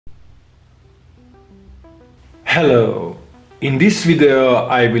Hello! In this video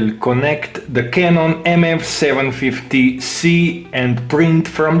I will connect the Canon MF750C and print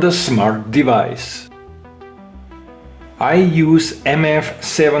from the smart device. I use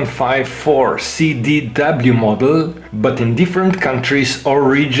MF754Cdw model, but in different countries or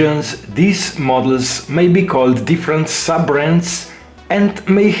regions these models may be called different sub-brands and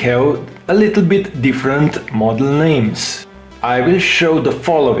may have a little bit different model names. I will show the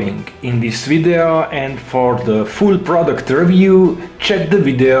following in this video, and for the full product review check the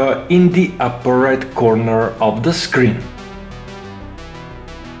video in the upper right corner of the screen.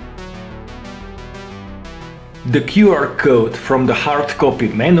 The QR code from the hard copy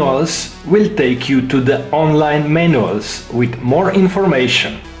manuals will take you to the online manuals with more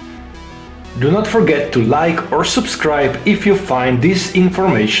information. Do not forget to like or subscribe if you find this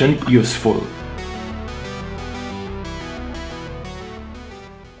information useful.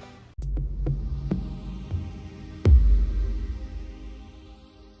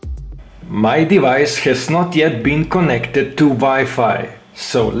 My device has not yet been connected to Wi-Fi,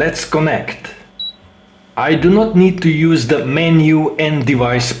 so let's connect. I do not need to use the menu and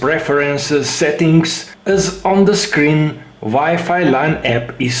device preferences settings, as on the screen Wi-Fi LAN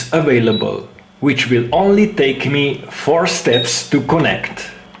app is available, which will only take me 4 steps to connect.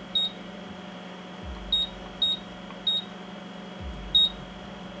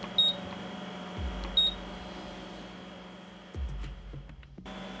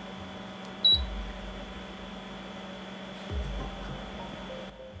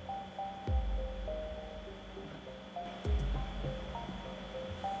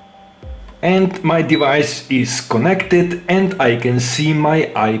 And my device is connected and I can see my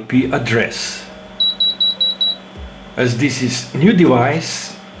IP address. As this is new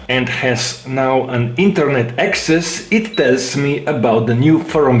device and has now an internet access, it tells me about the new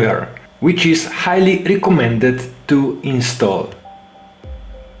firmware, which is highly recommended to install.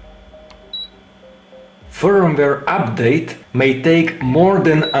 Firmware update may take more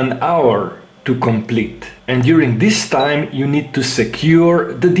than an hour to complete, and during this time you need to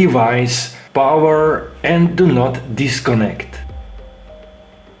secure the device, power, and do not disconnect.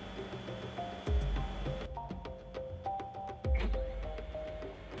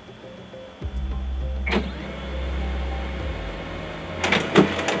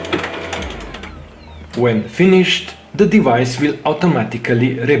 When finished, the device will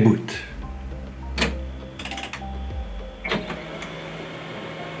automatically reboot.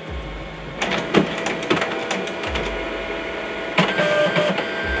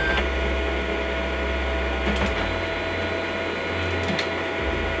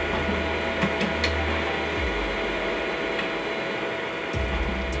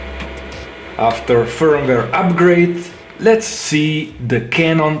 After firmware upgrade, let's see the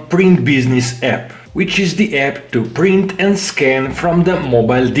Canon Print Business app, which is the app to print and scan from the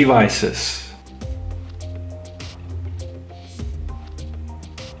mobile devices.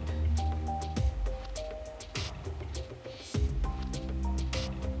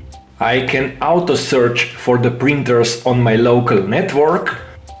 I can auto-search for the printers on my local network,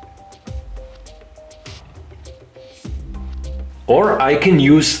 or I can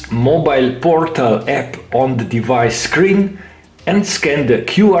use mobile portal app on the device screen and scan the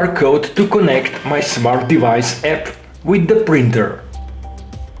QR code to connect my smart device app with the printer.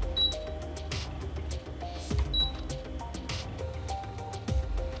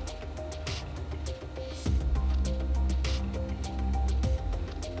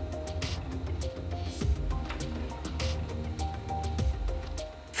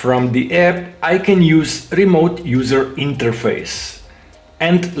 From the app I can use remote user interface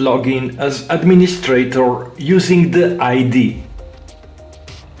and log in as administrator using the ID.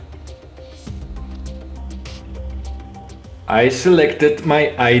 I selected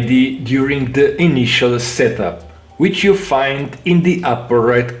my ID during the initial setup, which you find in the upper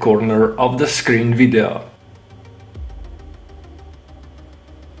right corner of the screen video.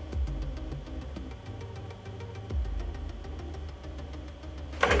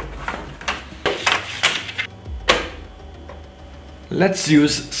 Let's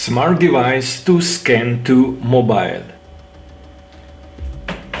use smart device to scan to mobile.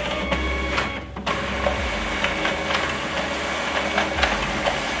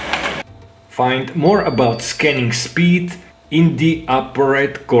 Find more about scanning speed in the upper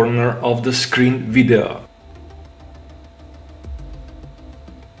right corner of the screen video.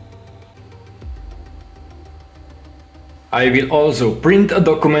 I will also print a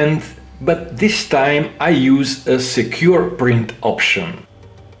document, but this time I use a secure print option.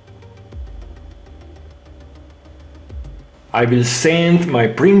 I will send my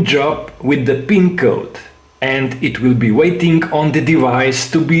print job with the PIN code and it will be waiting on the device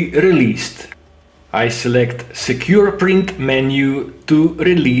to be released. I select Secure Print menu to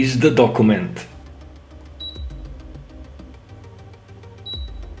release the document.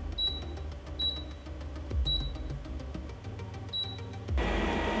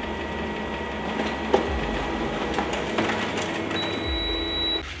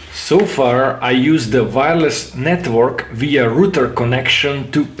 So far, I use the wireless network via router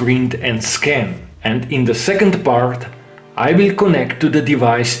connection to print and scan. And in the second part, I will connect to the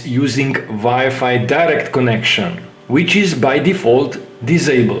device using Wi-Fi direct connection, which is by default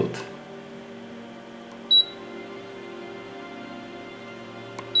disabled.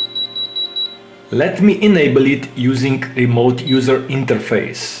 Let me enable it using remote user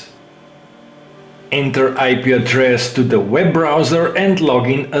interface. Enter IP address to the web browser and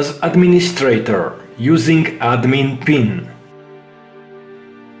login as administrator using admin PIN.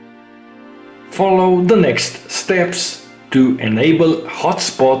 Follow the next steps to enable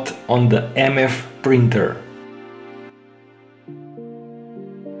Hotspot on the MF printer.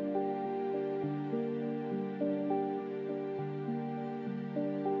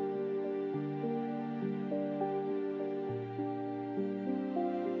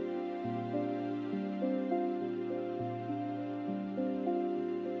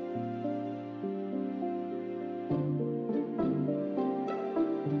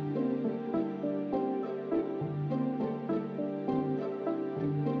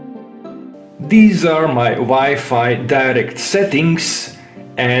 These are my Wi-Fi direct settings,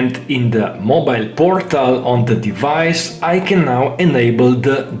 and in the mobile portal on the device I can now enable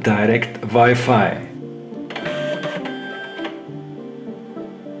the direct Wi-Fi.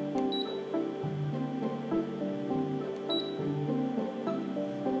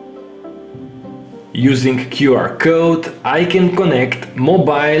 Using QR code I can connect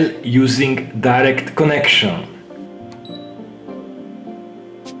mobile using direct connection.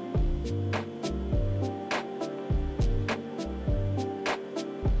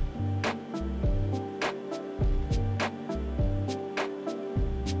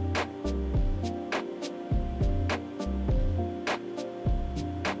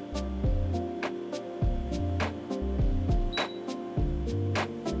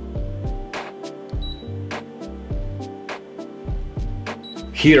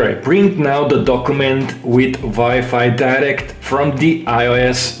 Here I print now the document with Wi-Fi Direct from the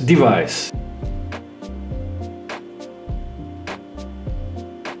iOS device.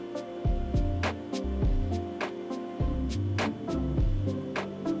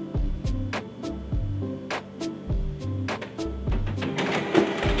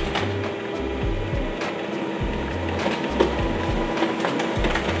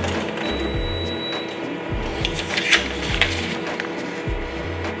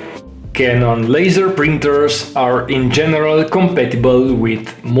 Canon laser printers are in general compatible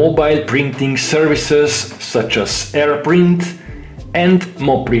with mobile printing services such as Airprint and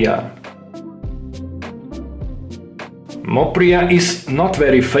Mopria. Mopria is not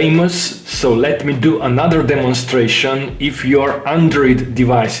very famous, so let me do another demonstration if you are Android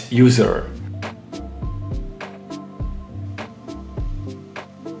device user.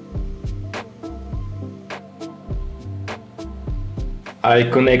 I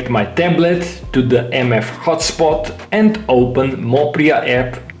connect my tablet to the MF hotspot and open Mopria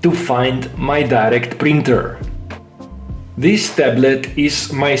app to find my direct printer. This tablet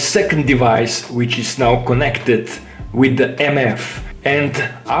is my second device, which is now connected with the MF, and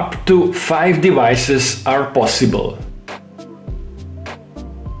up to 5 devices are possible.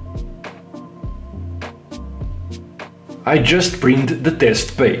 I just print the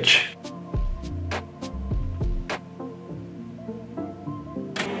test page.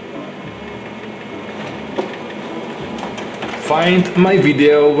 Find my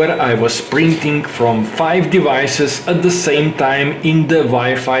video where I was printing from 5 devices at the same time in the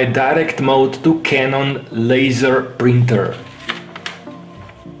Wi-Fi direct mode to Canon laser printer.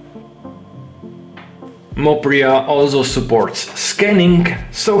 Mopria also supports scanning,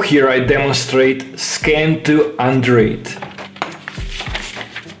 so here I demonstrate scan to Android.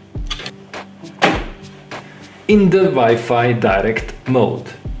 In the Wi-Fi direct mode.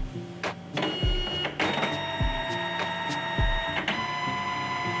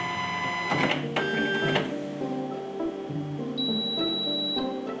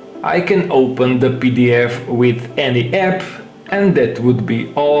 I can open the PDF with any app, and that would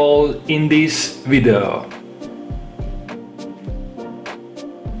be all in this video.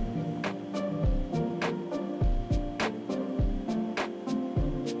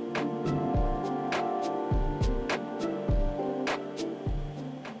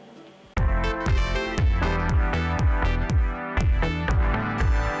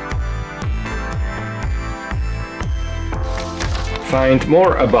 find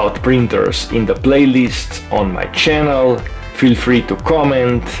more about printers in the playlists on my channel. Feel free to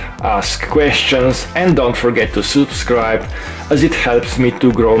comment, ask questions, and don't forget to subscribe, as it helps me to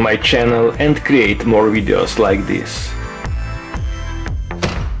grow my channel and create more videos like this.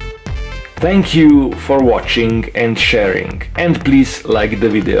 Thank you for watching and sharing, and please like the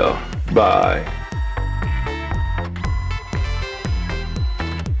video. Bye!